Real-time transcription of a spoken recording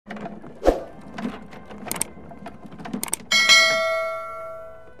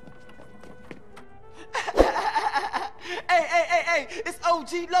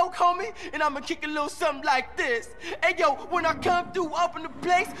G-Loc, homie, and I'ma kick a little something like this. Hey, yo, when I come through up in the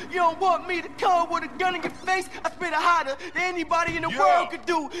place, you don't want me to come with a gun in your face. I spit it hotter than anybody in the world could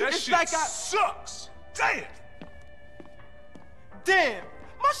do. That it's shit like sucks. Damn. Damn,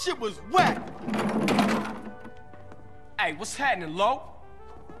 my shit was whack. Hey, what's happening, Lo?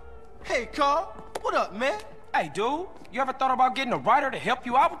 Hey, Carl, what up, man? Hey, dude, you ever thought about getting a Ryder to help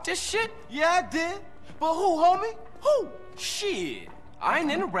you out with this shit? Yeah, I did. But who, homie? Who? Shit, I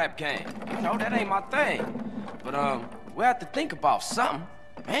ain't in the rap game. You know, that ain't my thing. But, we have to think about something.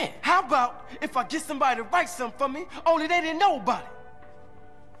 Man. How about if I get somebody to write something for me, only they didn't know about it?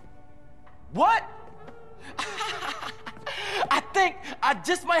 What? I think I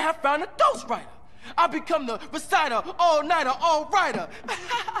just might have found a ghostwriter. I'll become the reciter, all-nighter, all-writer.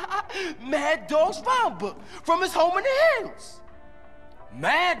 Mad Dogg's rhyme book from his home in the hills.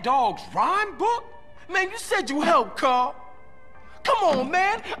 Mad Dogg's rhyme book? Man, you said you helped, Carl. Come on,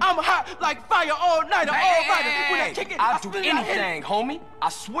 man. I'm hot like fire, all-nighter, all-writer. When I kick it, I'll do anything, homie. I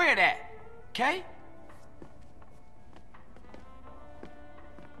swear that. Okay?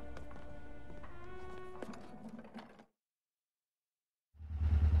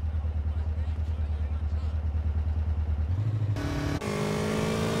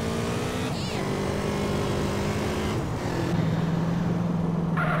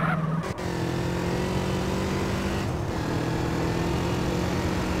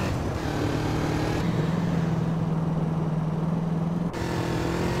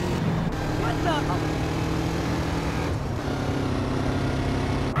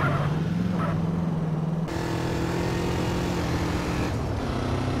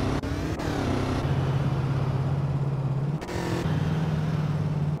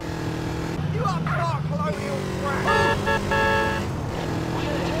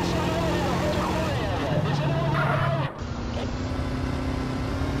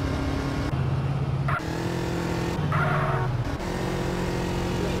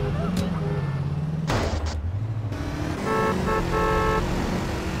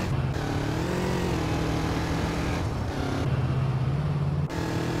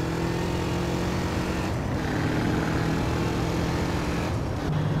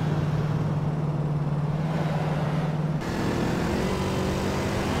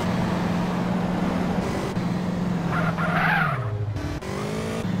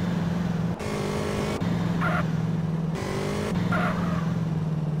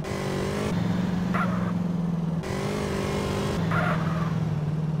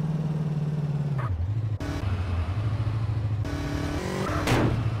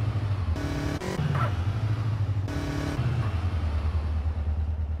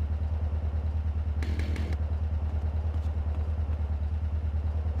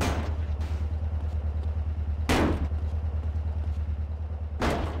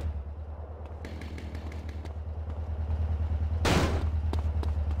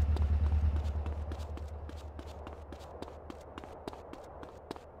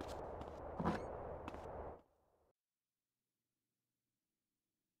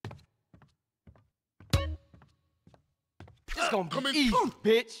 It's gonna be easy,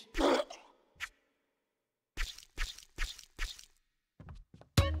 bitch.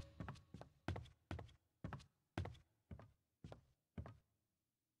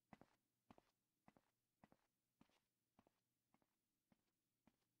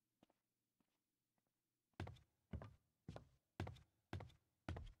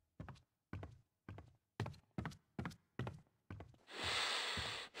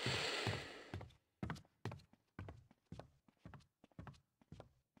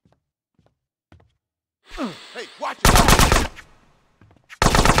 Hey, watch it!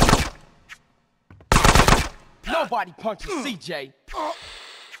 Nobody punches CJ.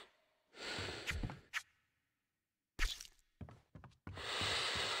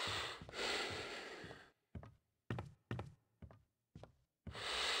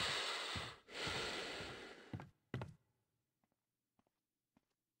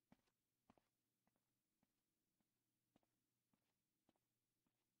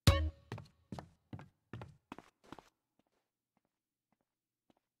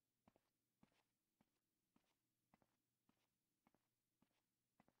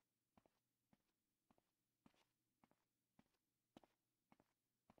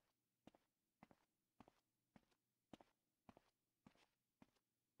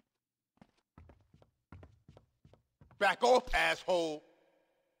 Back off, asshole.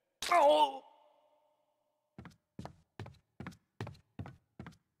 Oh!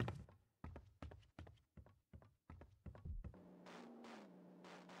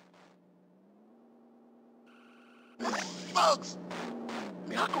 Bugs!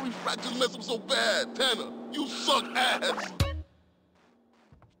 How can refractors mess up so bad? Tanner, you suck ass.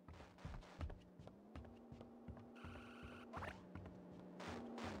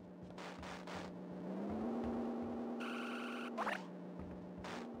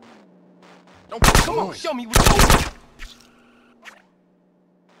 Come on, show me what you do.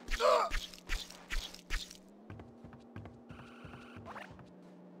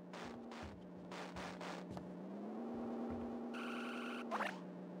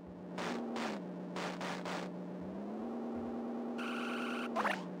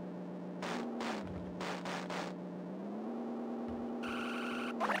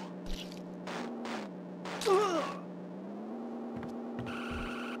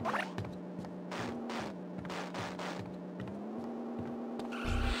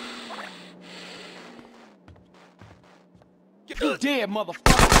 You dead,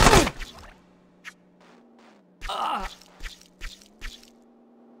 motherfucker!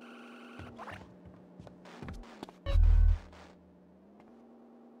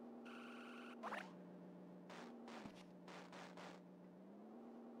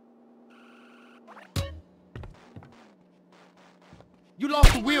 You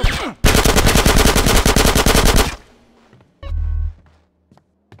lost the wheel.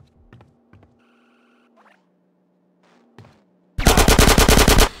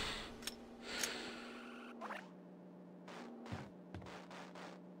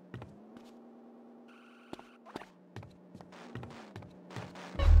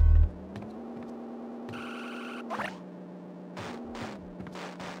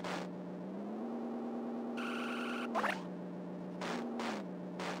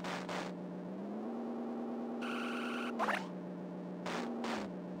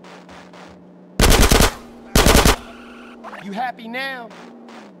 You happy now?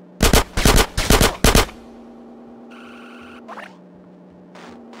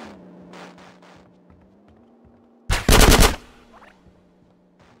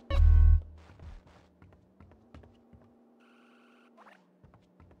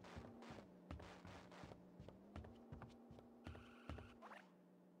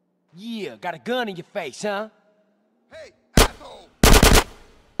 Yeah, got a gun in your face, huh? Hey, asshole!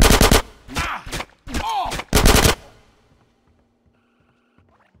 Ah! Oh!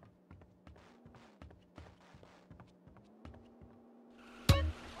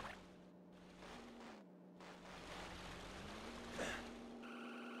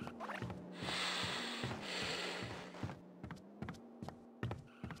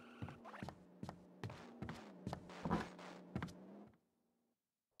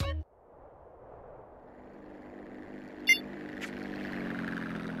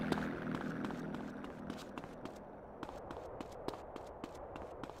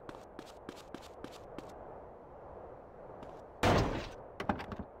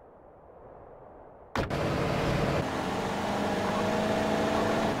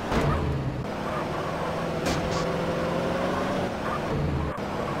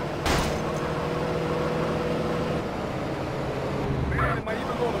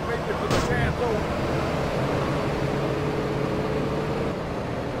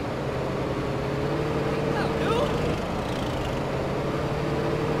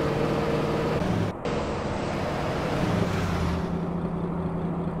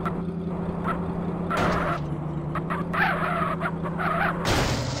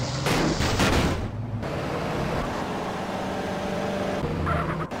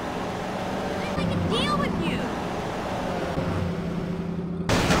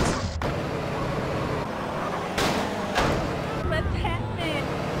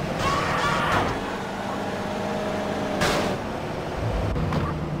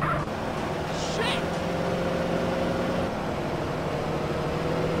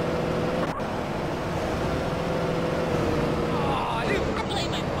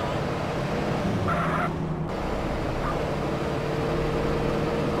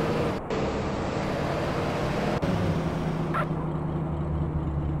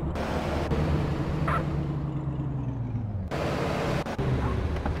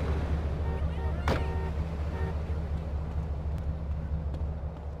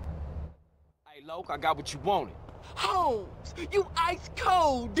 I got what you wanted. Holmes, you ice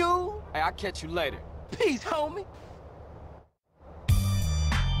cold, dude. Hey, I'll catch you later. Peace, homie.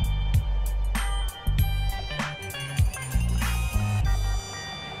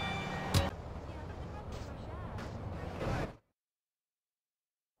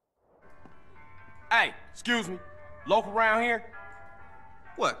 Hey, excuse me. Local around here?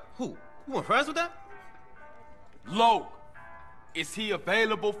 What? Who? You want friends with that? Loke. Is he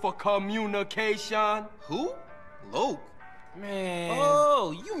available for communication? Who? Loke. Man.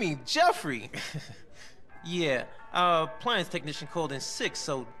 Oh, you mean Jeffrey. Yeah, our appliance technician called in sick,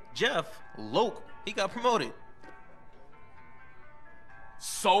 so Jeff, Loke, he got promoted.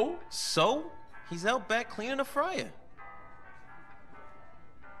 So? So, he's out back cleaning the fryer.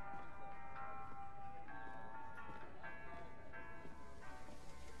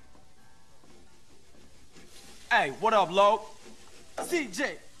 Hey, what up, Loke?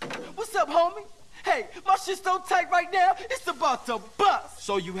 CJ, what's up, homie? Hey, my shit's so tight right now, it's about to bust.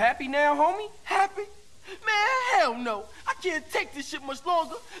 So you happy now, homie? Happy? Man, hell no. I can't take this shit much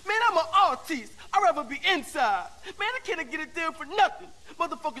longer. Man, I'm an artist. I'd rather be inside. Man, I can't get it there for nothing.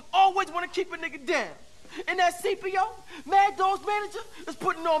 Motherfuckers always want to keep a nigga down. And that CPO, Mad Dogg's manager, is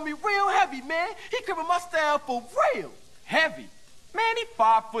putting on me real heavy, man. He cribbing my style for real. Heavy? Man, he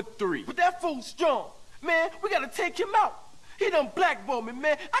 5'3". But that fool's strong. Man, we gotta take him out. He done blackballed me,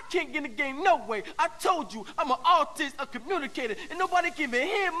 man. I can't get in the game no way. I told you, I'm an artist, a communicator, and nobody can even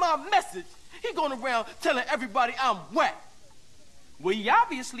hear my message. He going around telling everybody I'm whack. Well, he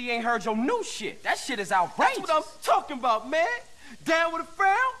obviously ain't heard your new shit. That shit is outrageous. That's what I'm talking about, man. Down with a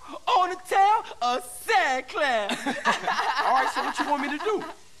frown, on the town, a sad clown. All right, so what you want me to do?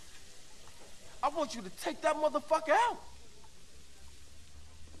 I want you to take that motherfucker out.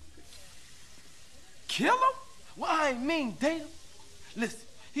 Kill him? Well, I ain't mean date him. Listen,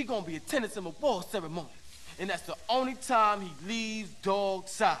 he gonna be attending some award ceremony, and that's the only time he leaves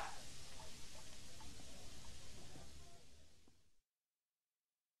Dogg's side.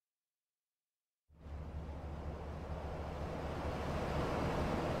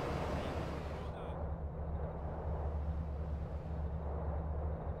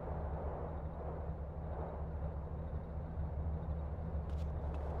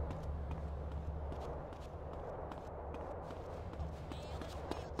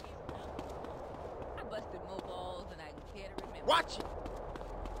 Watch it.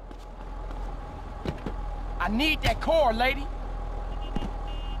 I need that car, lady.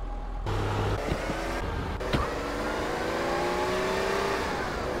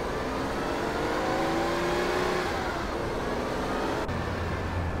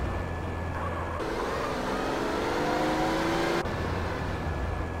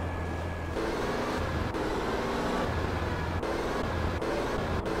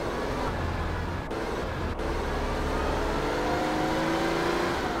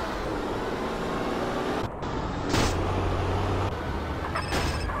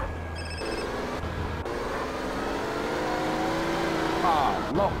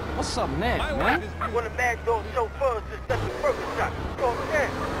 Lord, what's up next, man? One of Mad Dogg's chauffeurs just left the burger shop. Called down.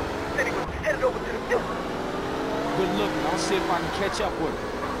 Said he was headed over to the field. Good looking. I'll see if I can catch up with him.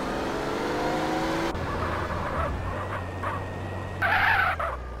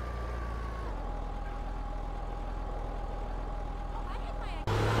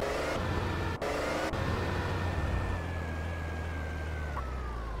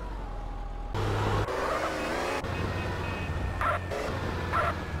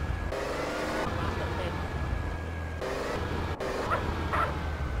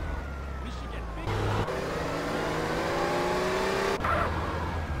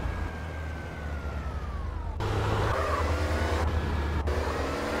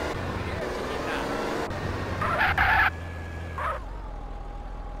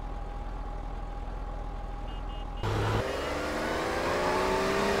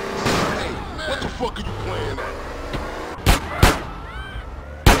 What the fuck are you playing at?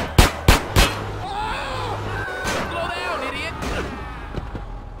 Slow down, idiot!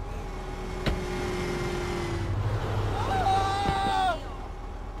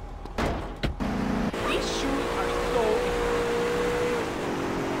 These shoes are so...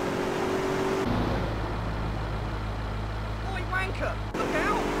 Holy wanker! Look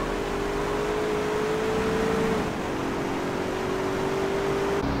out!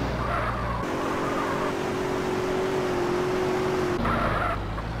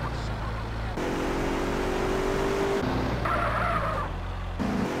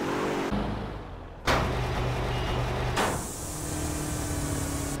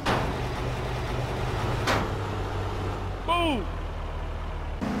 Move!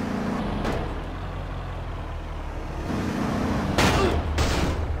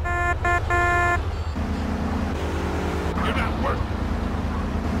 You're not worth it.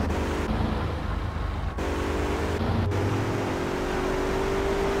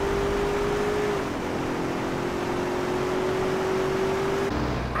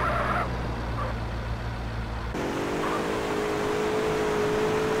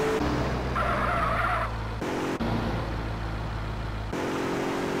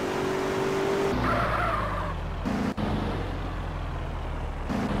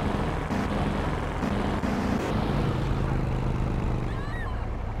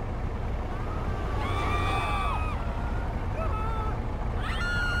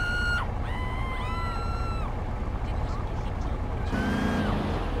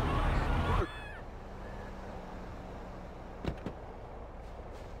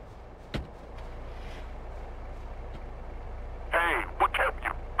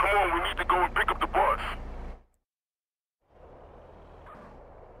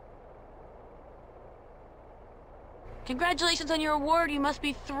 Congratulations on your award. You must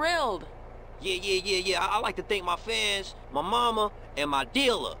be thrilled. Yeah. I like to thank my fans, my mama, and my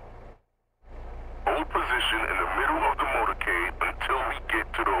dealer. Hold position in the middle of the motorcade until we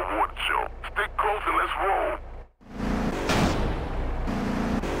get to the award show. Stick close and let's roll.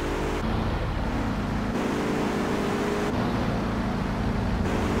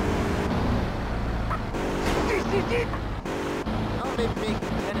 Oh, they big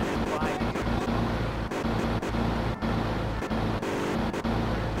competitive fight.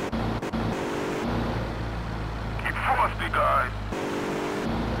 Keep frosty, guys.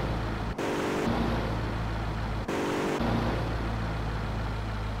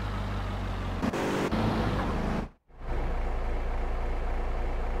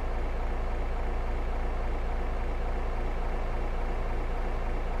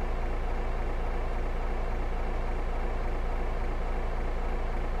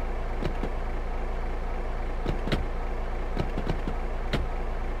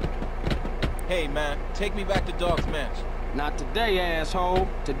 Hey, man, take me back to Dogg's match. Not today, asshole.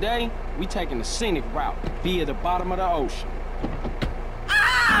 Today, we taking the scenic route via the bottom of the ocean.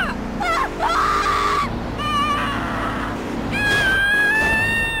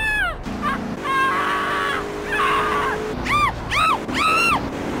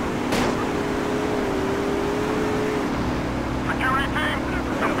 Security team,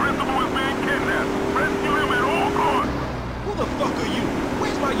 the principal is being kidnapped. Rescue him at all costs. Who the fuck are you?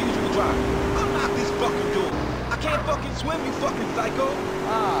 Where's my usual driver? Unlock this fucking door. I can't fucking swim, you fucking psycho.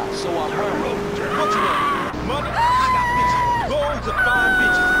 Ah, so I heard. What you want? Money? I got bitches. Loads of fine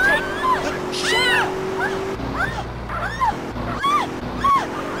bitches. Take. Shut up!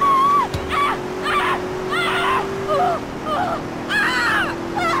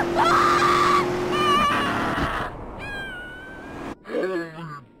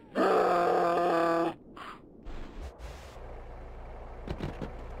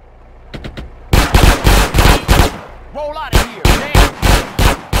 Roll out of here, man!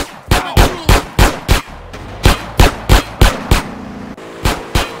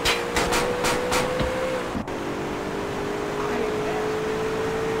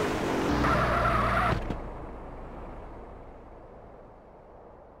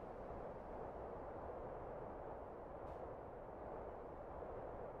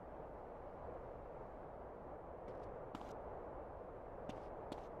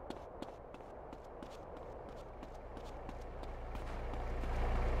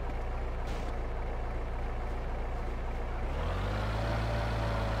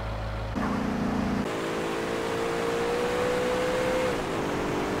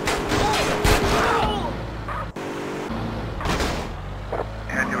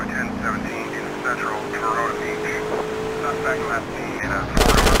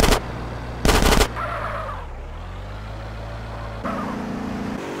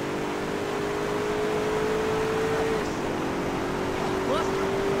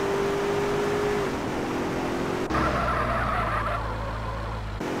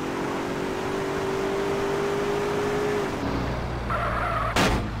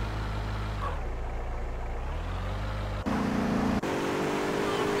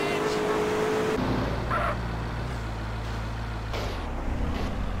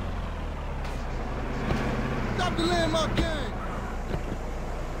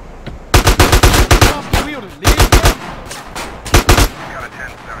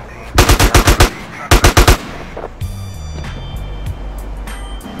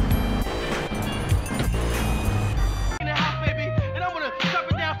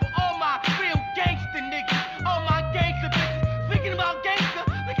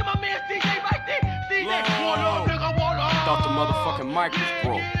 Mic was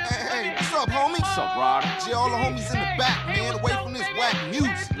broke. Hey, what's up, homie? What's up, Ryder? Gee, all the homies in the back, man, away from this whack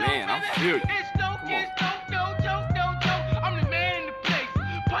music. Man, I feel you. Come on. I'm the man in the place.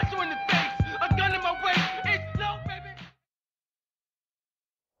 Punch you in the face. A gun in my waist. It's no, baby.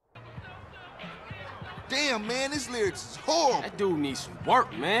 Damn, man, this lyrics is horrible. That dude needs some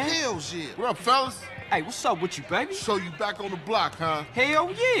work, man. Hell yeah. What up, fellas? Hey, what's up with you, baby? So you back on the block, huh?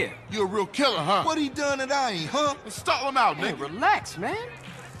 Hell yeah. You a real killer, huh? What he done that I ain't, huh? Let's stall him out, Hey, nigga. relax, man.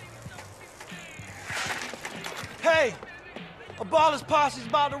 Hey! A baller's posse's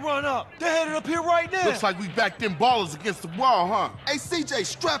about to run up. They're headed up here right now. Looks like we backed them ballers against the wall, huh? Hey, CJ,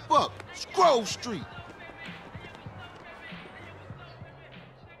 strap up. Scroll Street.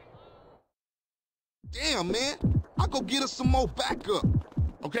 Damn, man. I'll go get us some more backup.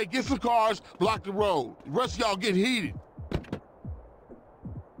 Okay, get some cars, block the road. The rest of y'all get heated.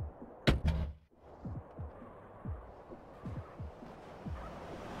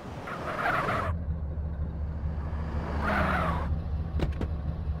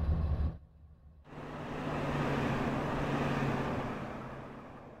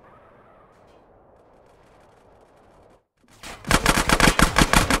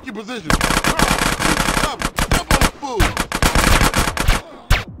 in position. Jump on the fool.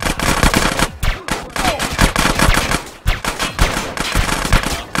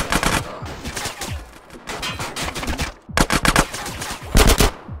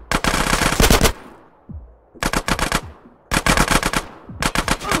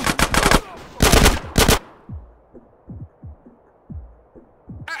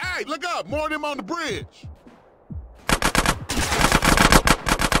 Hey, look up! More of them on the bridge!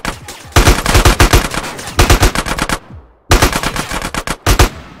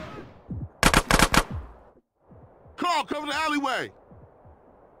 Carl, cover the alleyway!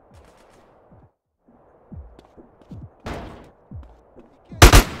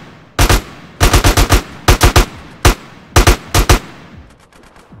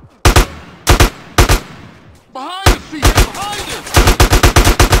 Behind us, CJ! Behind us!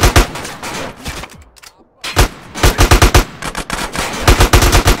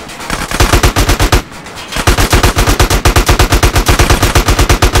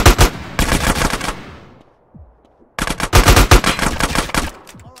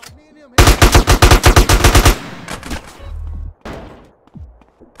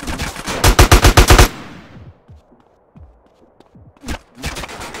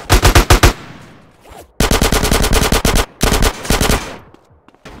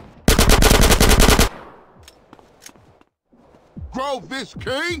 This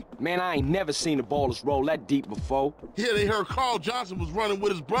king? Man, I ain't never seen the ballers roll that deep before. Yeah, they heard Carl Johnson was running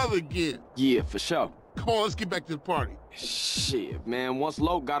with his brother again. Yeah, for sure. Come on, let's get back to the party. Shit, man, once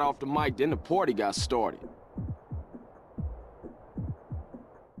Lo got off the mic, then the party got started.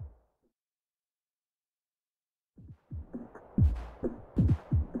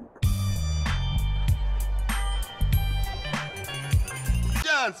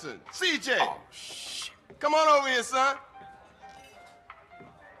 Johnson, CJ. Oh, shit. Come on over here, son.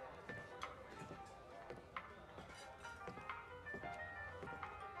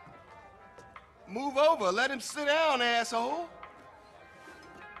 Move over. Let him sit down, asshole.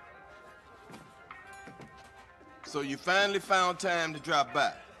 So you finally found time to drop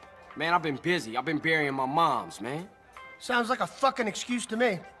by? Man, I've been busy. I've been burying my moms, man. Sounds like a fucking excuse to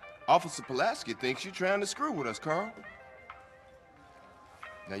me. Officer Pulaski thinks you're trying to screw with us, Carl.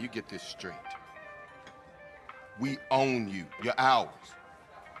 Now you get this straight. We own you. You're ours.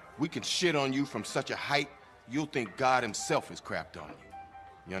 We can shit on you from such a height, you'll think God himself has crapped on you.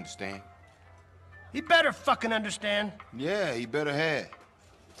 You understand? He better fucking understand. Yeah, he better have.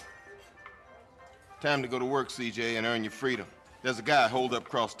 Time to go to work, CJ, and earn your freedom. There's a guy holed up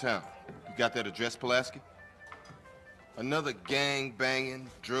across town. You got that address, Pulaski? Another gang-banging,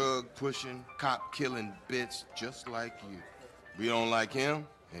 drug-pushing, cop-killing bitch just like you. We don't like him,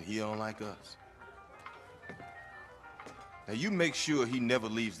 and he don't like us. Now, you make sure he never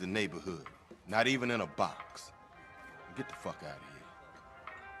leaves the neighborhood, not even in a box. Get the fuck out of here.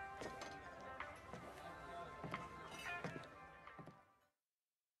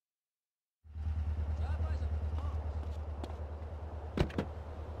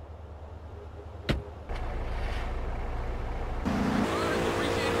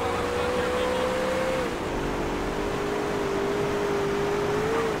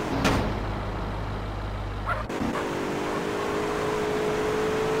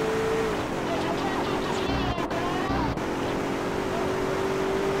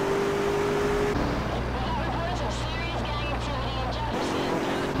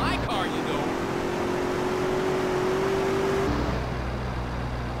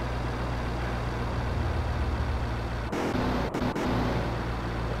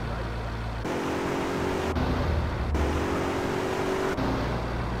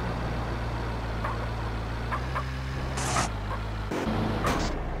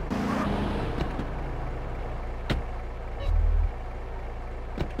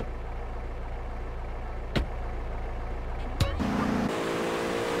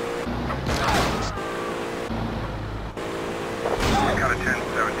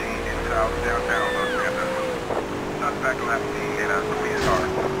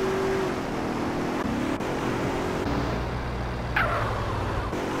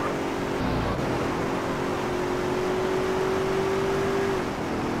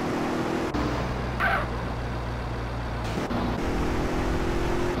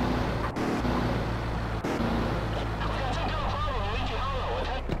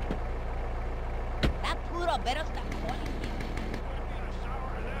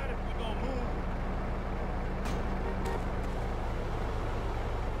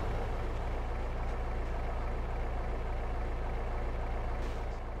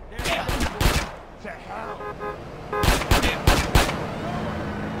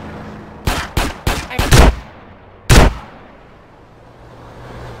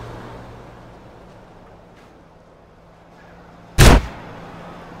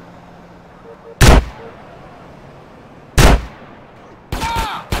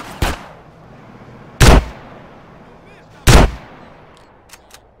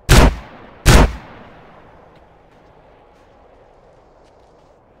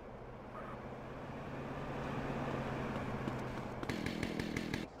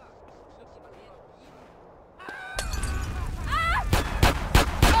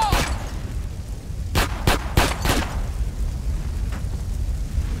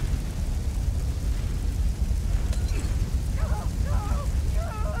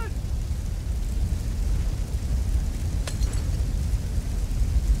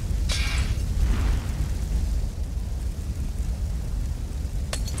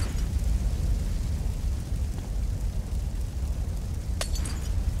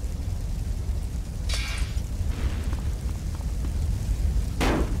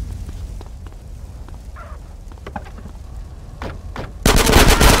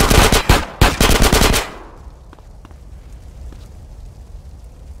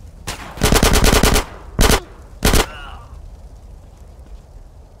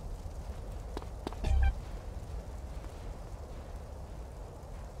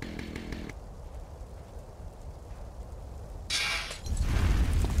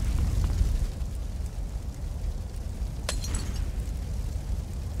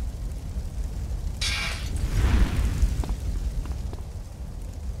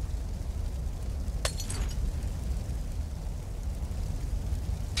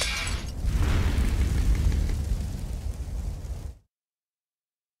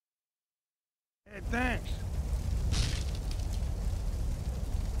 Thanks.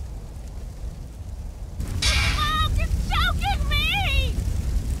 Smoke is choking me!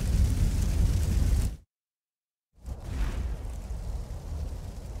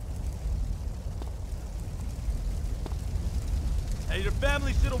 Hey, your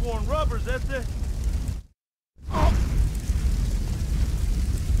family should have worn rubbers, that's it.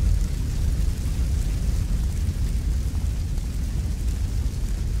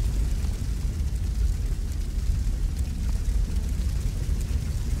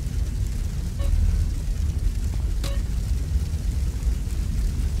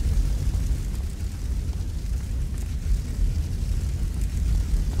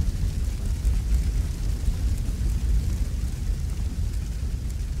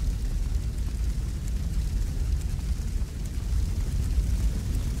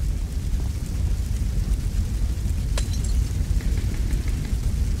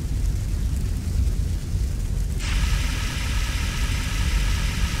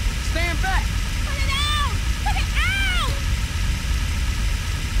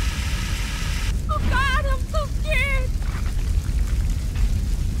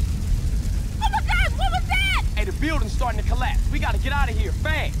 Starting to collapse. We gotta get out of here,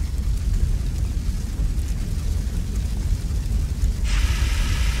 fast.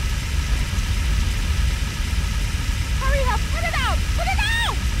 Hurry up! Put it out! Put it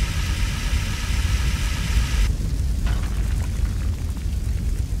out!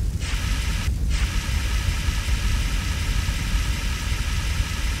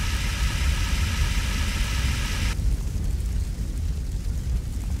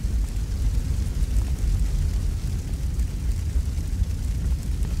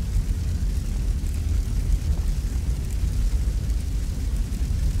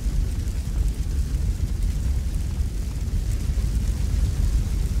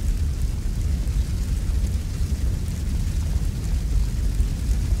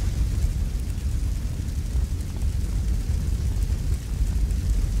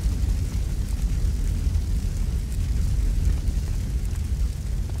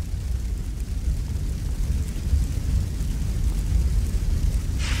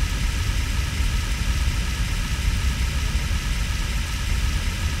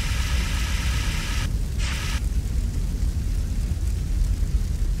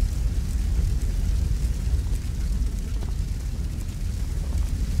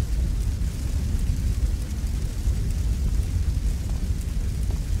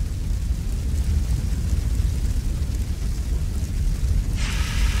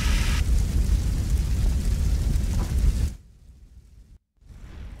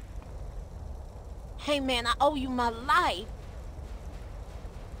 Hey man, I owe you my life.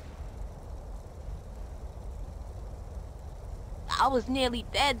 I was nearly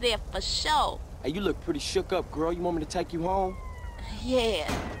dead there for sure. Hey, you look pretty shook up, girl. You want me to take you home? Yeah,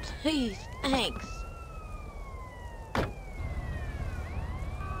 please, thanks.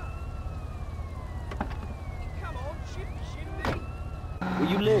 Where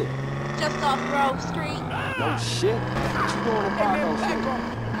you live? Just off Grove Street. No shit. What you doing in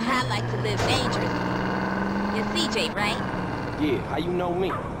Part-3? I like to live dangerously. You're CJ, right? Yeah, how you know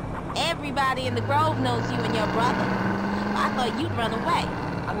me? Everybody in the Grove knows you and your brother. I thought you'd run away.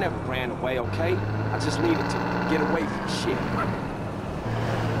 I never ran away, okay? I just needed to get away from shit.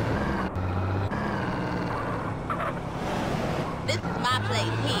 This is my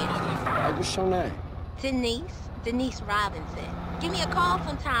place here. Hey, what's your name? Denise Robinson. Give me a call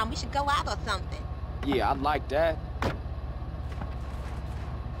sometime. We should go out or something. Yeah, I like that.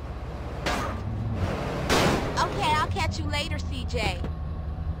 Okay, I'll catch you later, CJ.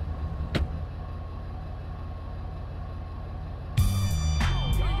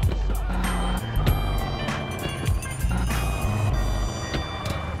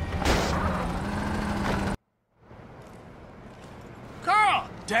 Carl!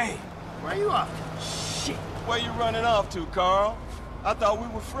 Dang. Where are you off to? Shit. Where you running off to, Carl? I thought we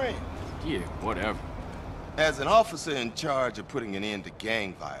were friends. Yeah, whatever. As an officer in charge of putting an end to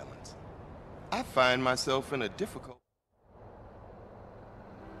gang violence, I find myself in a difficult...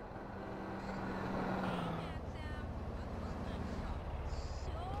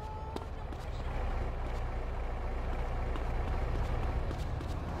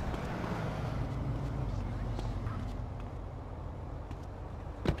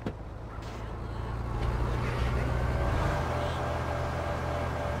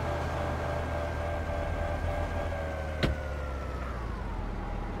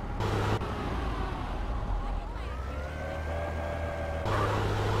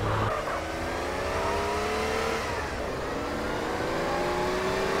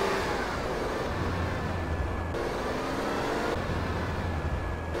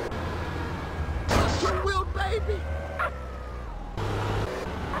 baby.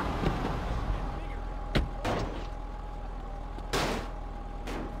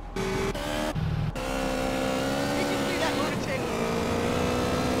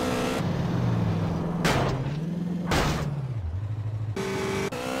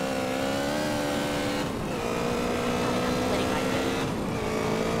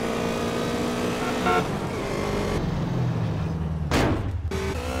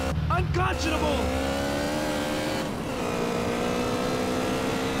 Unconscionable!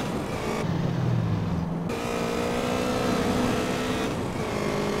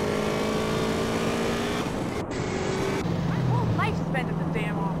 My whole life spent at the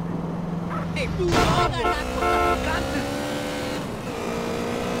damn office. Hey, tú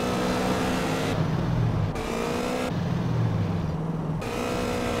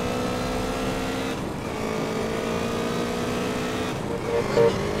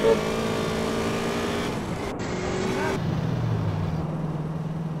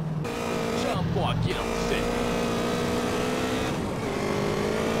Jump on, get upset.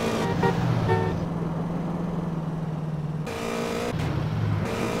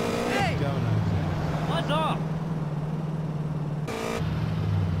 Hey! What's up?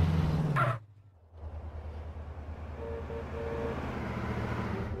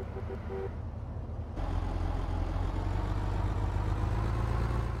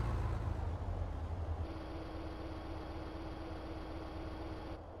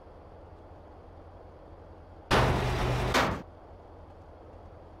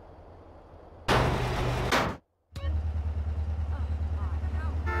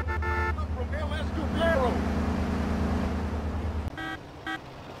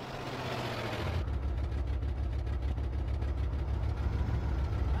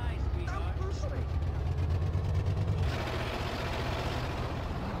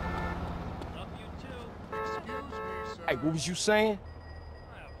 Hey, what was you saying?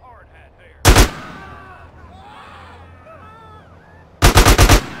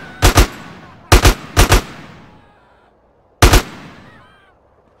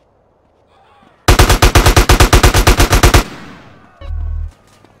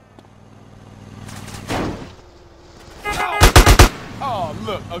 Oh,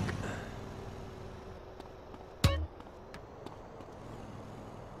 look.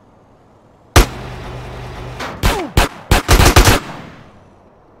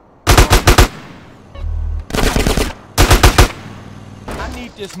 I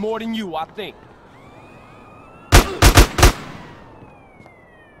need this more than you, I think.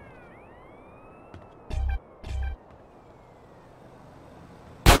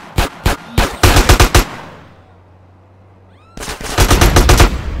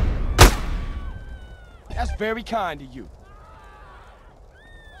 That's very kind of you.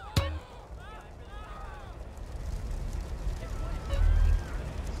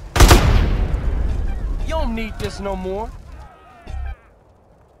 You don't need this no more.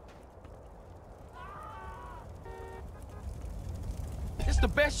 It's the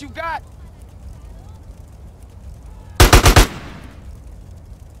best you got.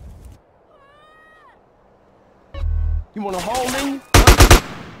 You want a hole in you?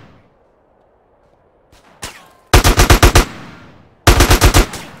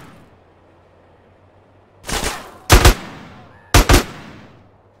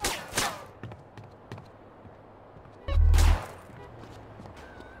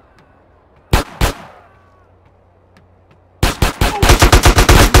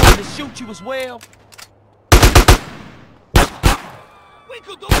 Shoot you as well. We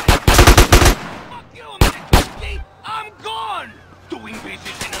could do it! Fuck you, American! I'm gone! Doing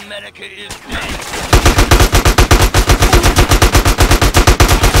business in America is dead!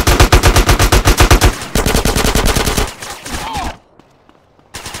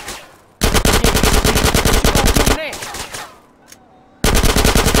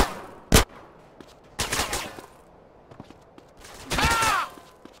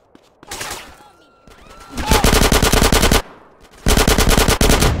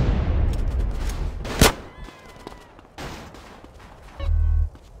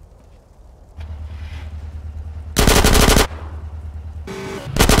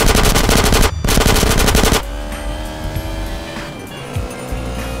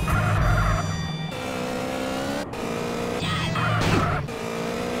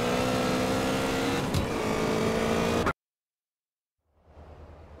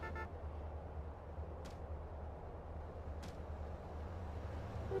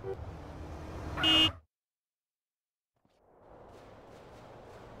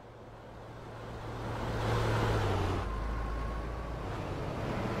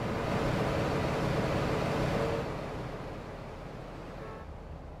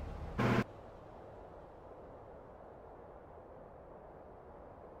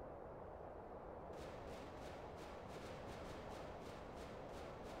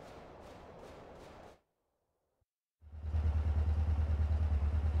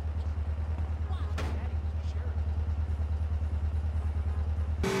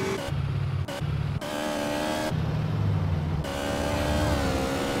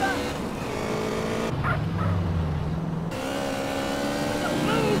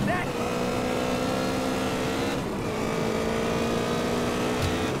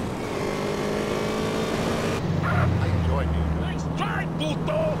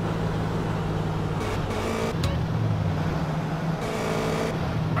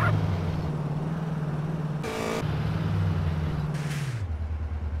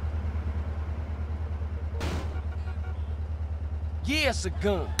 Yeah, it's a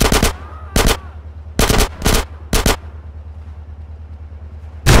gun.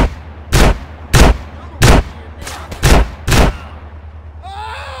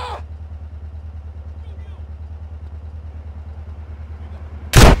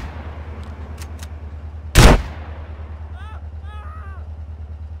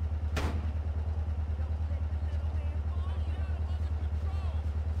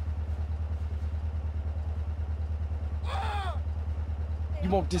 You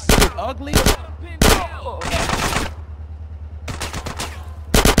want this shit ugly?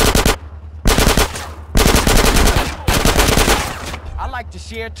 I like to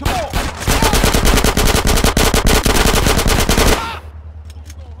share too.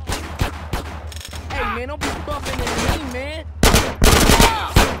 Hey man, don't be bumping into me, man.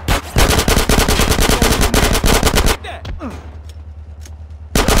 Take that.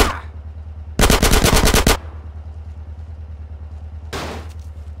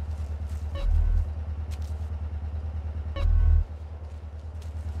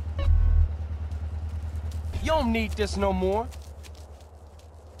 You don't need this no more.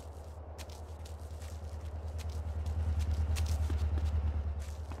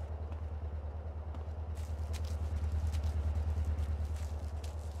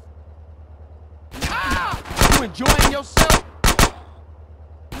 You enjoying yourself?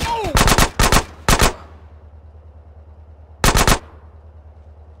 Oh!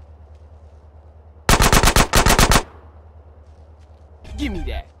 Give me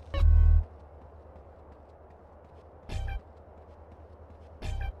that.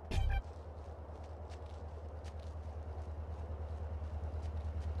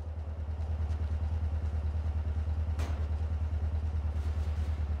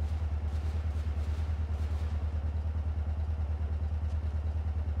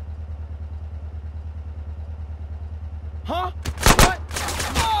 Huh? What?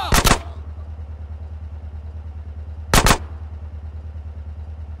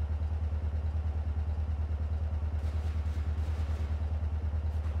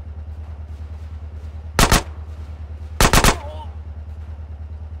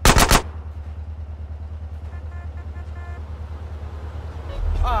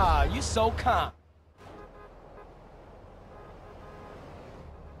 Ah, you so calm.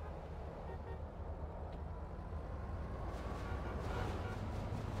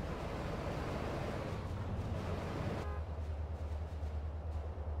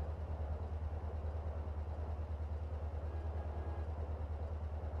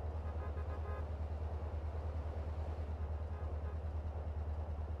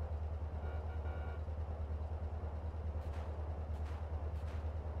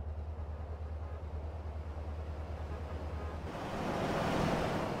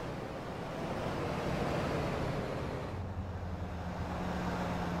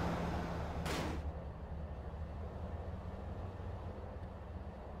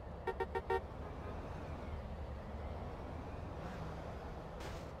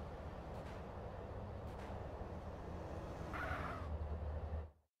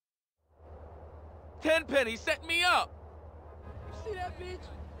 Tenpenny set me up. You see that bitch?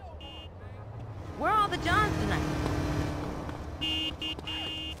 Where are all the Johns tonight?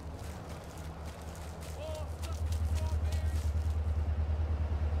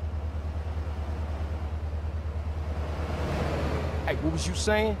 Hey, what was you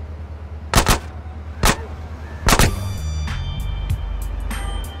saying?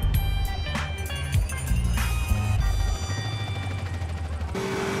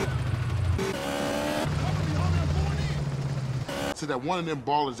 So that one of them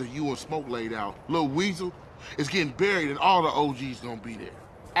ballers that you and Smoke laid out, Lil Weasel, is getting buried and all the OGs gonna be there.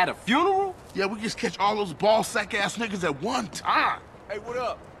 At a funeral? Yeah, we just catch all those ball sack ass niggas at one time. Hey, what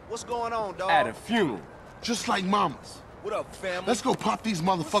up? What's going on, dog? At a funeral. Just like mamas. What up, family? Let's go pop these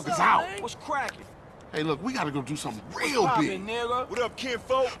motherfuckers out. What's cracking? Hey, look, we gotta go do something real big. Nigga? What up,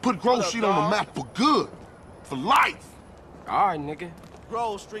 kinfolk? Put Grove Street on the map for good. For life. All right, nigga.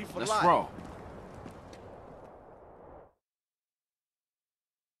 Grove Street for life. Let's roll.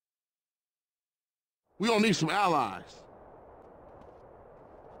 We gonna need some allies.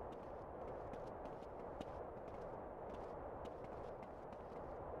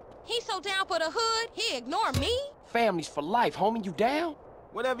 He's so down for the hood, he ignore me? Families for life, homie. You down?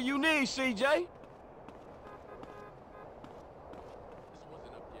 Whatever you need, CJ.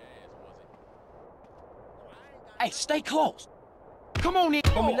 Hey, stay close. Come on in,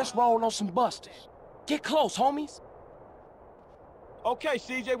 homie. Let's roll on some busters. Get close, homies. Okay,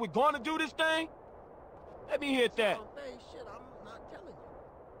 CJ, we're going to do this thing? Let me hit that. Shit, I'm not telling you.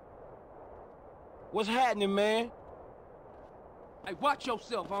 What's happening, man? Hey, watch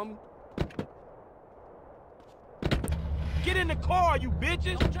yourself, homie. Get in the car, you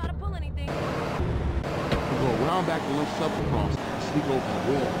bitches! Don't try to pull anything. We go around back to little Sepulcros and sneak over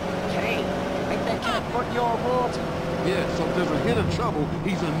the wall. Hey, ain't that cat front yard royalty? Yeah, so if there's a hit of trouble,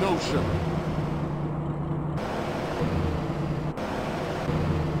 he's a no-show.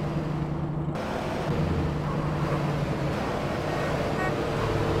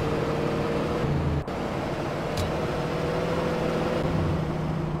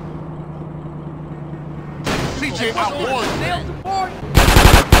 CJ out one.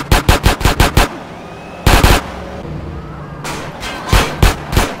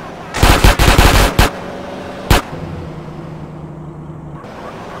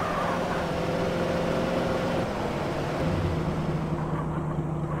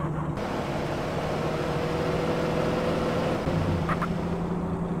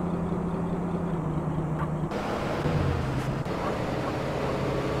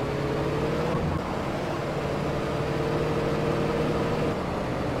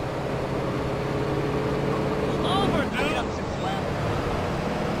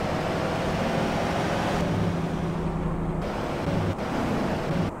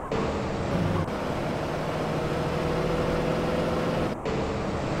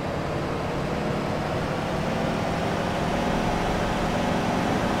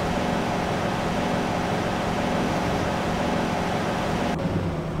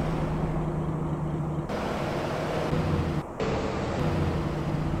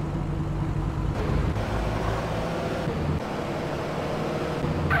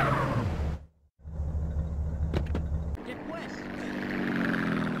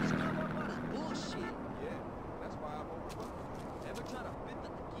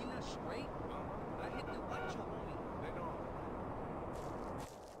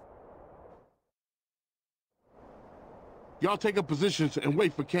 Y'all take up positions and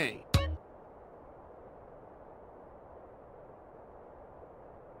wait for Kane.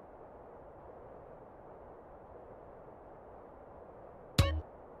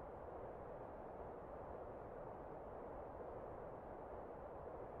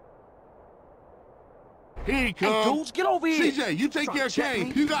 Here he comes. Hey, dudes, get over here. CJ, you take care of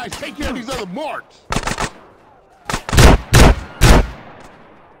Kane. You guys take care of these other marks.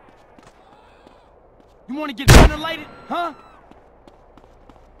 You want to get ventilated, huh?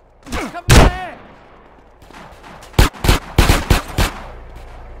 Cover your ass.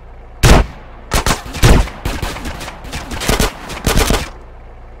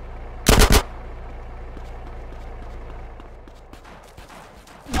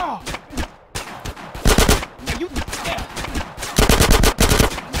 Oh. Hey, you. Yeah.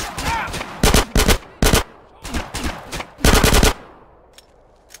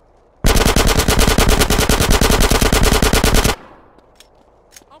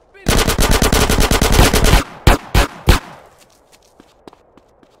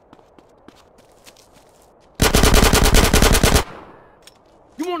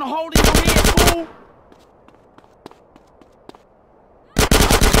 You want to hold in your head, fool?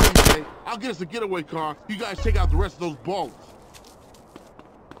 Okay, I'll get us a getaway car. You guys take out the rest of those balls.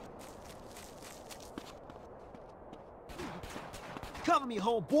 Cover me,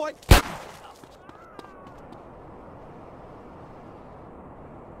 homeboy.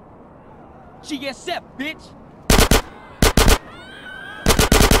 She gets set, bitch.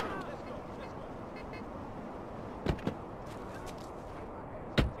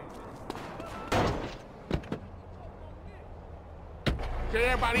 Okay,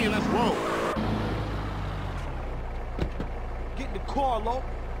 everybody in, let's roll. Get in the car, Lo.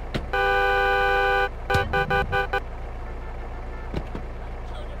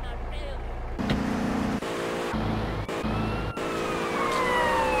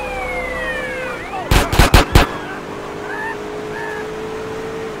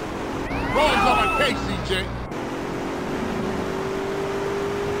 Roll's on my case, CJ.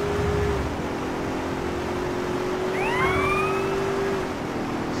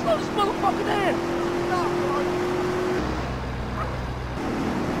 Slow this motherfucker down.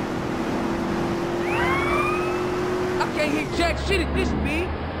 I can't hear jack shit at this speed.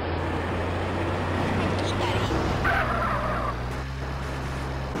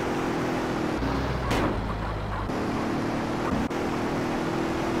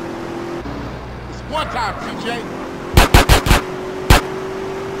 It's one time, CJ.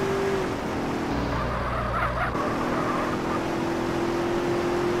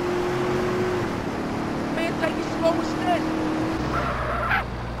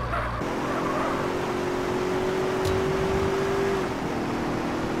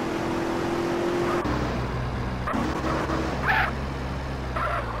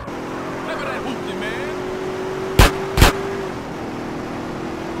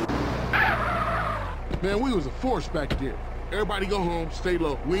 Man, we was a force back there. Everybody go home, stay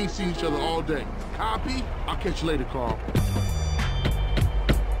low. We ain't seen each other all day. Copy? I'll catch you later, Carl.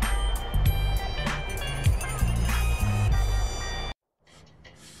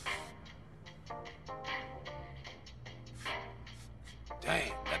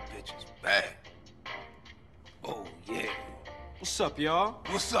 Damn, that bitch is bad. Oh, yeah. What's up, y'all?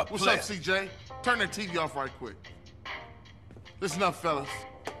 What's up, What's player? up, CJ? Turn that TV off right quick. Listen up, fellas.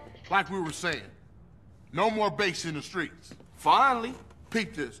 Like we were saying, no more base in the streets. Finally.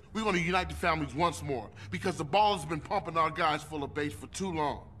 Peep this. We're gonna unite the families once more because the ball has been pumping our guys full of base for too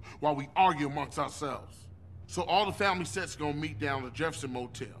long while we argue amongst ourselves. So all the family sets gonna meet down at the Jefferson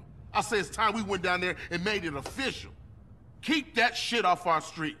Motel. I say it's time we went down there and made it official. Keep that shit off our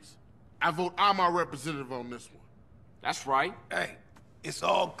streets. I vote I'm our representative on this one. That's right. Hey, it's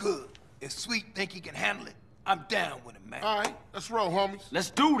all good. If Sweet think he can handle it, I'm down with him, man. All right, let's roll, homies.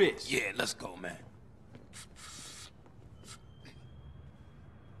 Let's do this. Yeah, let's go, man.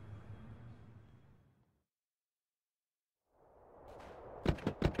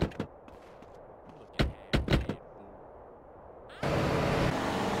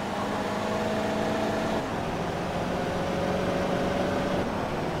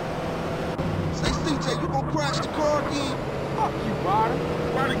 Say, CJ, you gonna crash the car again? Fuck you, Ryder.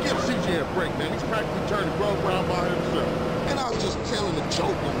 Ryder, give CJ a break, man. He's practically turning grown around by himself. And I was just telling a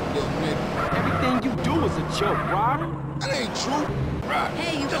joke on the little minute. Everything you do is a joke, Ryder. That ain't true. Right.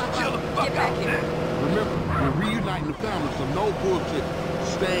 Hey, you just chill the fucker. fuck Get back out, here. man. Remember, we're reuniting the family, so no bullshit.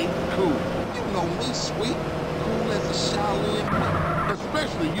 Stay cool. You know me, Sweet. Cool as a Shaolin monk.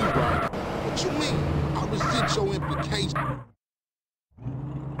 Especially you, Ryder. What you mean? I resent your implications.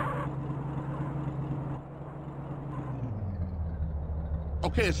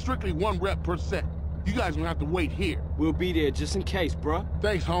 Okay, it's strictly 1 rep per set. You guys gonna have to wait here. We'll be there just in case, bruh.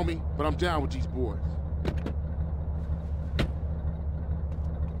 Thanks, homie, but I'm down with these boys.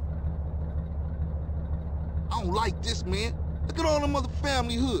 I don't like this, man. Look at all them other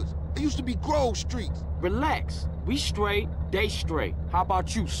family hoods. They used to be Grove Streets. Relax. We straight, they straight. How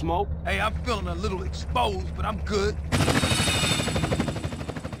about you, Smoke? Hey, I'm feeling a little exposed, but I'm good. This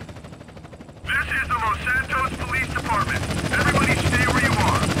is the Los Santos Police Department. Everybody stay where you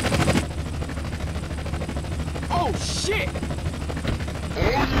are. Oh, shit!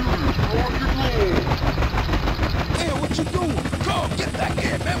 Damn, what you doing? Go, get back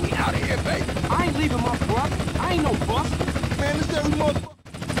here, man. We out of here, baby. I ain't leaving my brother. I ain't no buster. Man, this every motherfucker.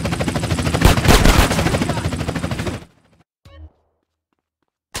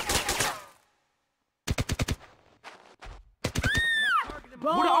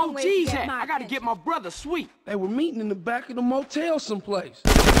 Where the OGs at? I gotta get my brother, Sweet. They were meeting in the back of the motel someplace.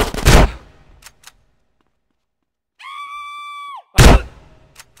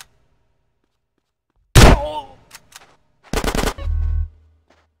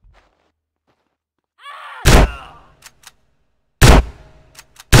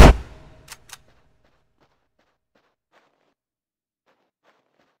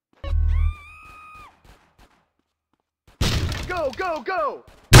 Go, go, go!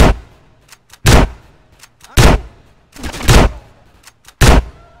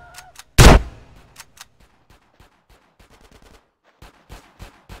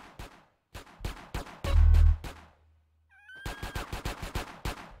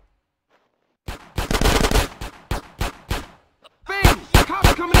 Bang!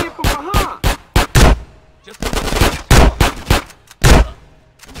 Cops coming in from behind!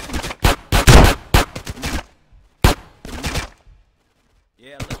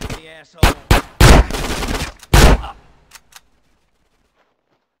 Yeah, look at the asshole.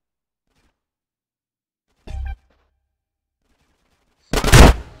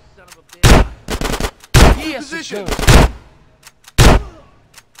 Son of a bitch. Yes, Position.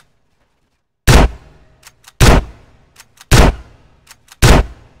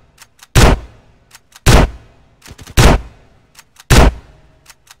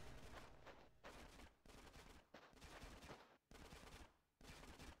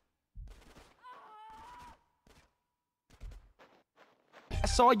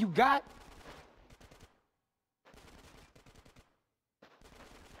 That's all you got?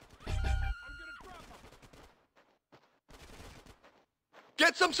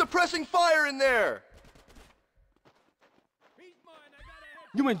 Get some suppressing fire in there!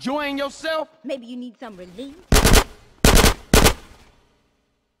 You enjoying yourself? Maybe you need some relief.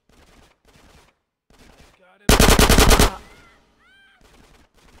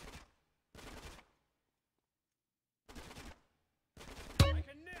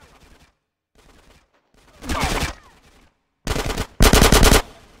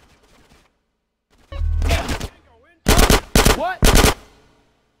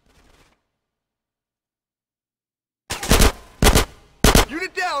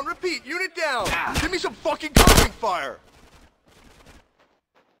 down! Repeat, unit down! Give me some fucking covering fire!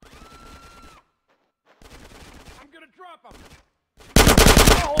 I'm gonna drop him!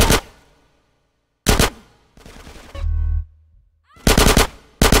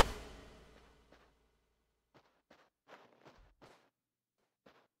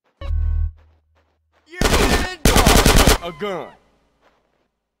 A gun.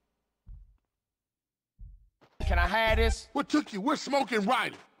 Can I have this? What took you? We're smoking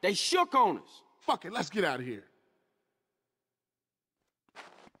Ryder. They shook on us. Fuck it, let's get out of here.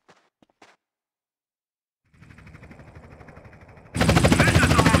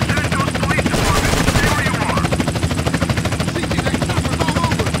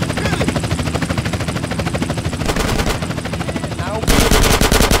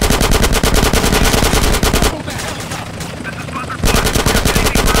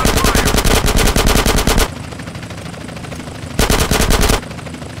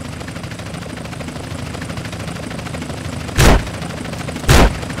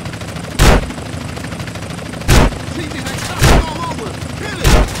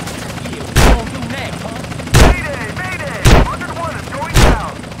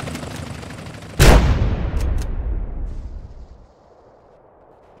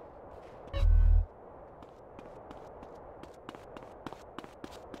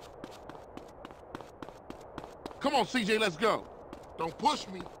 Come on, CJ, let's go. Don't push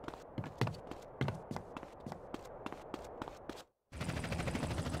me.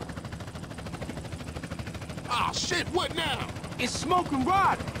 Ah, shit, what now? It's smoking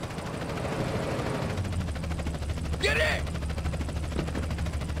Ryder. Get in!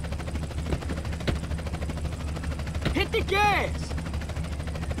 Hit the gas.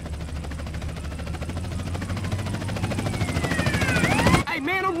 Hey,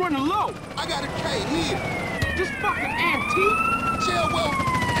 man, I'm running low. I got a K here. This fucking antique? Chill, well,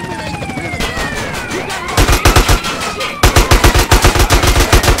 if it ain't the Pentagon. You got it on the shit.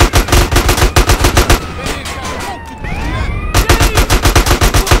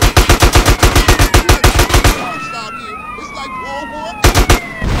 Out here. It's like World War II.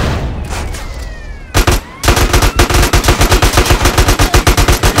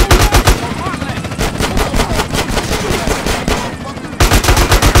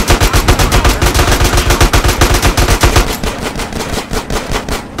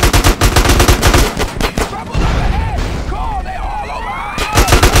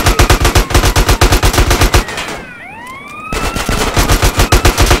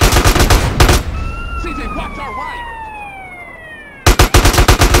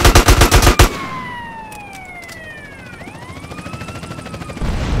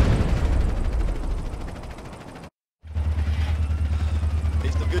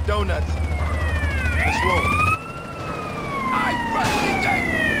 Donuts. Let's roll.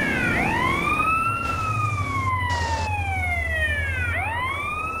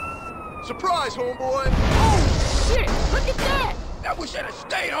 Surprise, homeboy! Oh, shit! Look at that! Now we should have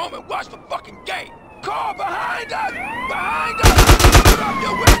stayed home and watched the fucking game. Car behind us! Behind us! Put up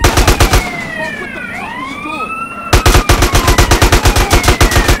your window! Oh, what the fuck are you doing?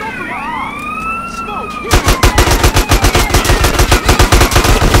 Open my eye! Smoke! You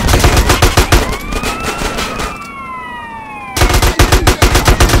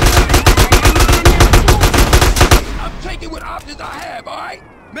what options I have, all right?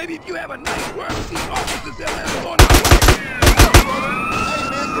 Maybe if you have a nice work, see officers in there on our way. Hey, man,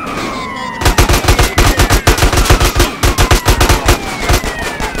 some PD hanging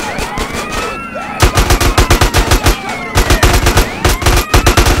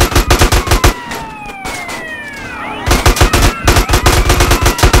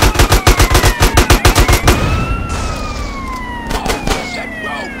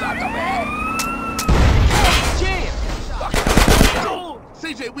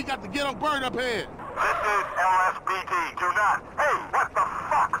CJ, we got the ghetto bird up here. This is LSPD. Do not. Hey, what the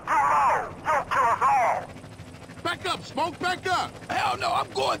fuck? Too low. You'll kill us all. Back up, Smoke. Back up. Hell no, I'm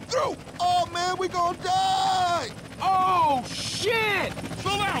going through. Oh, man, we gonna die. Oh, shit!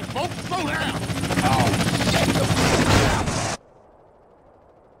 Slow down, Smoke. Slow down. Oh,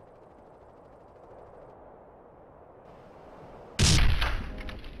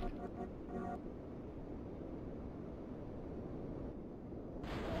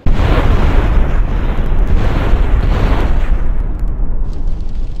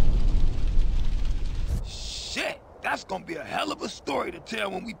 shit. That's gonna be a hell of a story to tell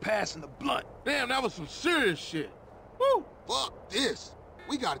when we pass in the blunt. Damn, that was some serious shit. Woo! Fuck this.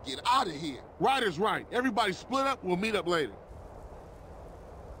 We gotta get out of here. Ryder's right. Everybody split up. We'll meet up later.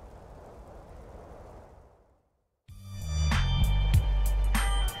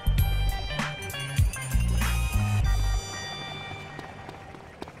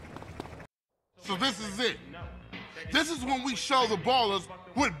 this is it. This is when we show the ballers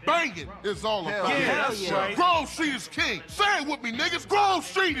what banging is all about. Yeah, that's right. Grove Street is king. Say it with me, niggas. Grove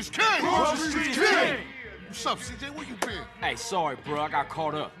Street is king. Grove Street is king. What's up, CJ? Where you been? Hey, sorry, bro. I got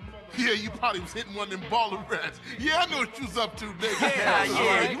caught up. Yeah, you probably was hitting one of them baller rats. Yeah, I know what you was up to, nigga.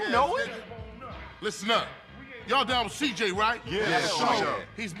 Yeah, you know it. Listen up. Y'all down with CJ, right? Yeah, sure.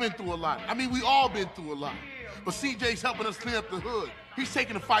 He's been through a lot. I mean, we all been through a lot. But CJ's helping us clean up the hood. He's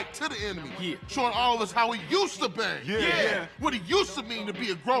taking the fight to the enemy. Showing all of us how he used to bang. Yeah. What it used to mean to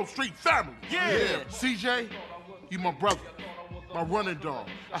be a Grove Street family. Yeah. CJ, you my brother. My running dog.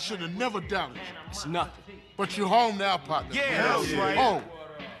 I should have never doubted you. It's nothing. But you're home now, partner. Yeah, that's right. Home.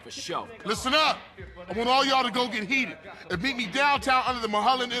 For sure. Listen up. I want all y'all to go get heated and meet me downtown under the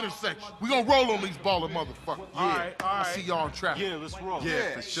Mulholland intersection. We gonna roll on these baller motherfuckers. All right. I see y'all in traffic. Yeah, let's roll.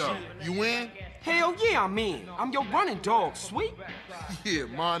 Yeah, for sure. You in? Hell yeah, I'm in. I'm your running dog, sweet. Yeah,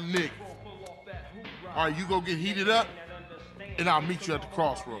 my nigga. All right, you go get heated up, and I'll meet you at the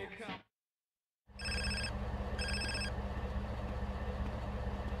crossroads.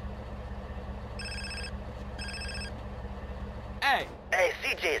 Hey. Hey,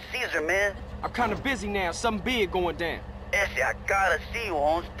 CJ, it's Cesar, man. I'm kind of busy now. Something big going down. Essie, I gotta see you,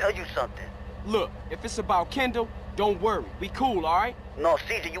 Holmes. Tell you something. Look, if it's about Kendle, don't worry. We cool, all right? No,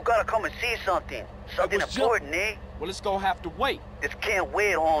 CJ, you gotta come and see something. Something important, eh? Well, it's gonna have to wait. This can't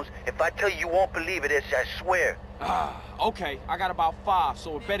wait, Holmes. If I tell you, you won't believe it, Essie, I swear. Okay. I got about 5,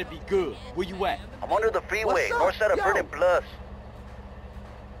 so it better be good. Where you at? I'm under the freeway, north side of Vernon Bluffs.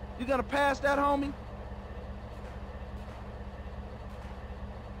 You gonna pass that, homie?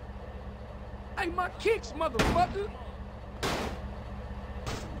 Hey, my kicks, motherfucker!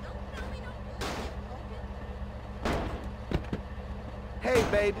 Hey,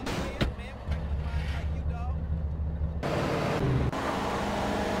 baby.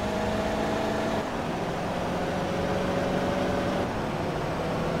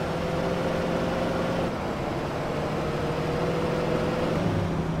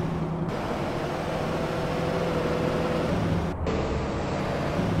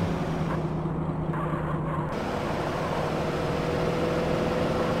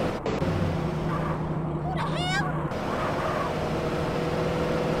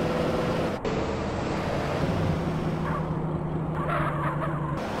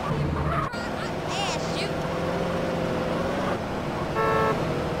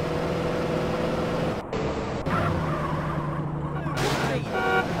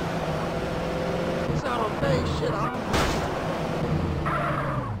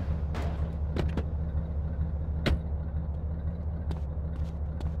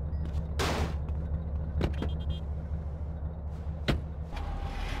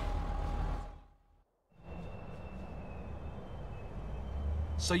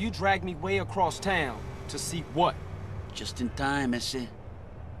 So you dragged me way across town to see what? Just in time, ese.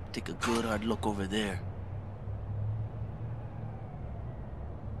 Take a good hard look over there.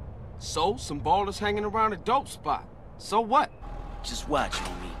 So, some ballers hanging around a dope spot. So what? Just watch,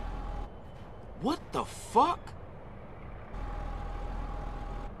 homie. What the fuck?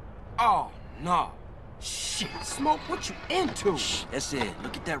 Oh, no. Shit, Smoke, what you into? Shh, that's it.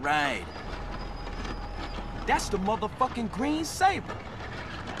 Look at that ride. That's the motherfucking green Sabre.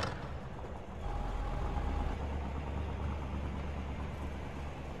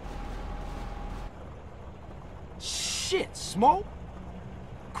 Shit, Smoke.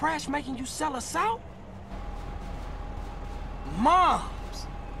 Crash making you sell us out? Moms!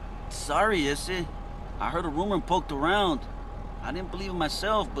 Sorry, ese. I heard a rumor and poked around. I didn't believe it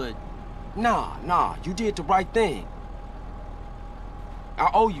myself, but... Nah, you did the right thing. I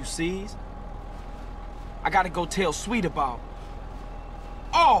owe you, Cez. I gotta go tell Sweet about...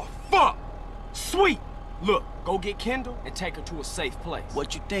 Oh, fuck! Sweet! Look, go get Kendle and take her to a safe place.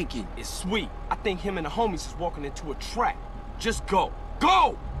 What you thinking? It's Sweet. I think him and the homies is walking into a trap. Just go.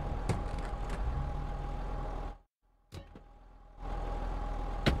 Go!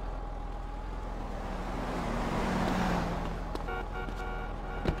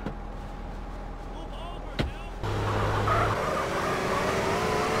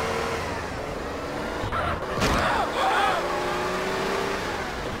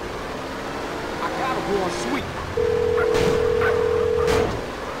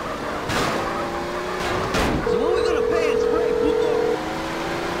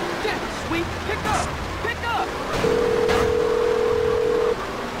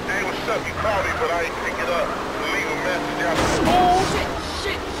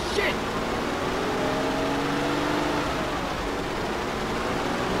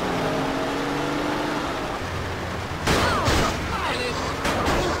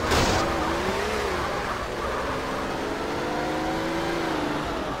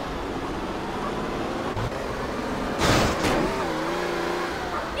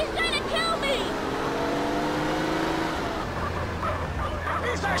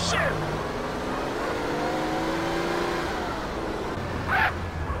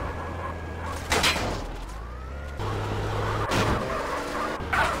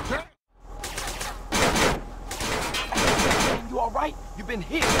 been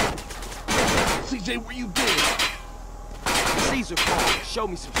hit. CJ, where you dead? Cesar called, showed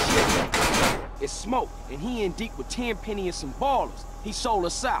me some shit. It's Smoke, and he in deep with 10 Penny and some ballers. He sold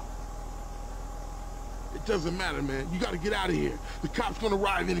us out. It doesn't matter, man. You gotta get out of here. The cops gonna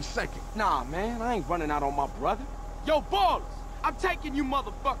arrive any second. Nah, man, I ain't running out on my brother. Yo, ballers, I'm taking you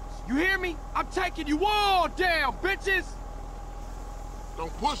motherfuckers. You hear me? I'm taking you all down, bitches!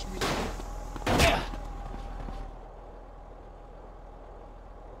 Don't push me. Yeah.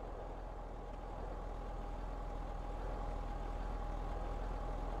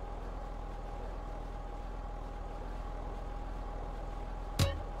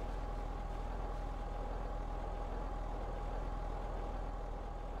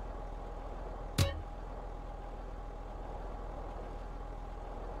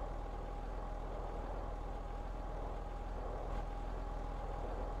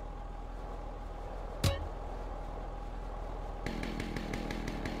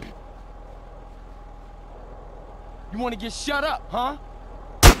 You wanna get shut up, huh?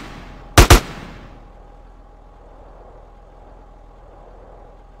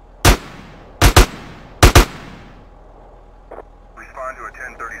 Respond to a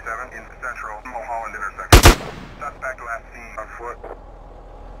 1037 in Central Mulholland intersection. Suspect last seen on foot.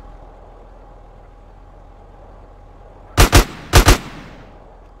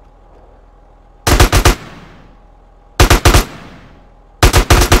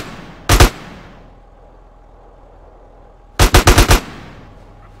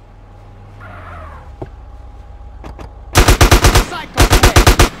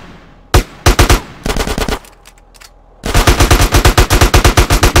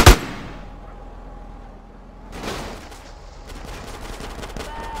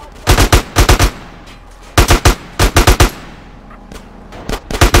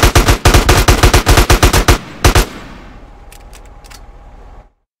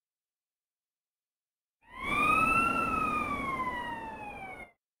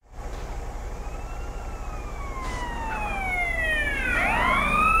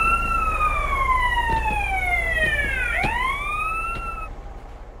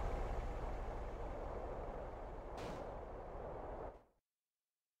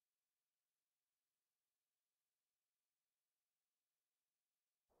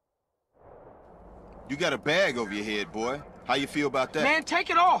 You got a bag over your head, boy. How you feel about that? Man, take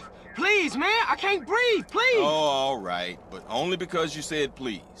it off. Please, man. I can't breathe, please. Oh, all right. But only because you said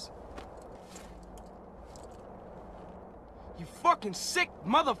please. You fucking sick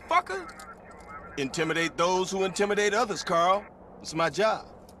motherfucker. Intimidate those who intimidate others, Carl. It's my job.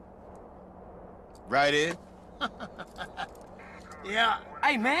 Right, Ed? Yeah.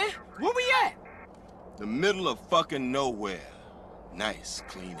 Hey, man. Where we at? The middle of fucking nowhere. Nice,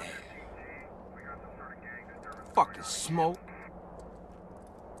 clean air. Fucking Smoke.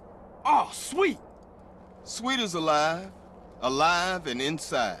 Oh, Sweet. Sweet is alive. Alive and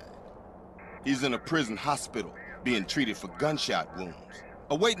inside. He's in a prison hospital, being treated for gunshot wounds.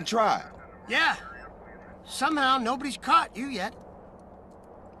 Awaiting trial. Yeah. Somehow nobody's caught you yet.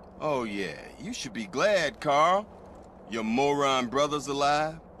 Oh, yeah. You should be glad, Carl. Your moron brother's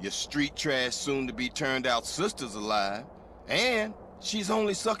alive. Your street trash soon-to-be turned-out sister's alive. And she's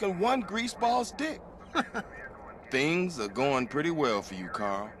only sucking one greaseball's dick. Things are going pretty well for you,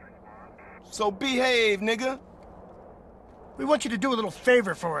 Carl. So behave, nigga. We want you to do a little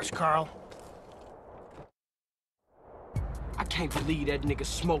favor for us, Carl. I can't believe that nigga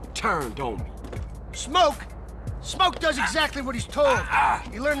Smoke turned on me. Smoke? Smoke does exactly what he's told.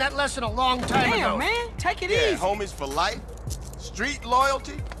 He learned that lesson a long time ago. Damn, man. Take it Yeah, easy. homies for life? Street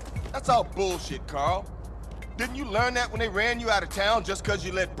loyalty? That's all bullshit, Carl. Didn't you learn that when they ran you out of town just because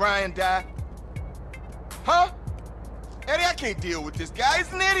you let Brian die? Huh? Eddie, I can't deal with this guy.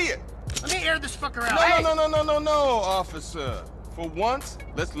 He's an idiot. Let me air this fucker out. No, officer. For once,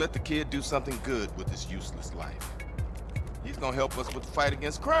 let's let the kid do something good with his useless life. He's gonna help us with the fight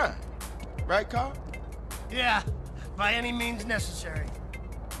against crime. Right, Carl? Yeah, by any means necessary.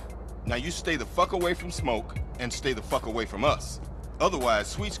 Now you stay the fuck away from Smoke and stay the fuck away from us. Otherwise,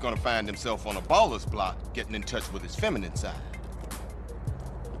 Sweet's gonna find himself on a baller's block getting in touch with his feminine side.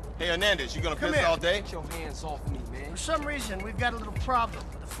 Hey, Hernandez, you gonna piss all day? Get your hands off me, man. For some reason, we've got a little problem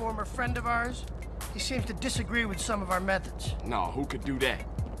with a former friend of ours. He seems to disagree with some of our methods. No, who could do that?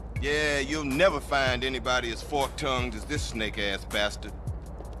 Yeah, you'll never find anybody as fork-tongued as this snake-ass bastard.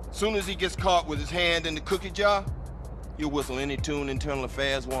 Soon as he gets caught with his hand in the cookie jar, he'll whistle any tune Internal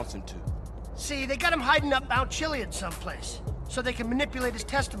Affairs wants him to. See, they got him hiding up Mount Chiliad someplace, so they can manipulate his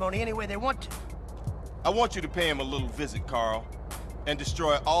testimony any way they want to. I want you to pay him a little visit, Carl, and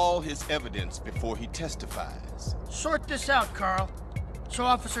destroy all his evidence before he testifies. Sort this out, Carl. so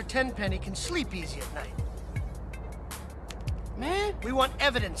Officer Tenpenny can sleep easy at night. Man, we want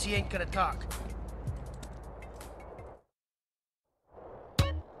evidence he ain't gonna talk.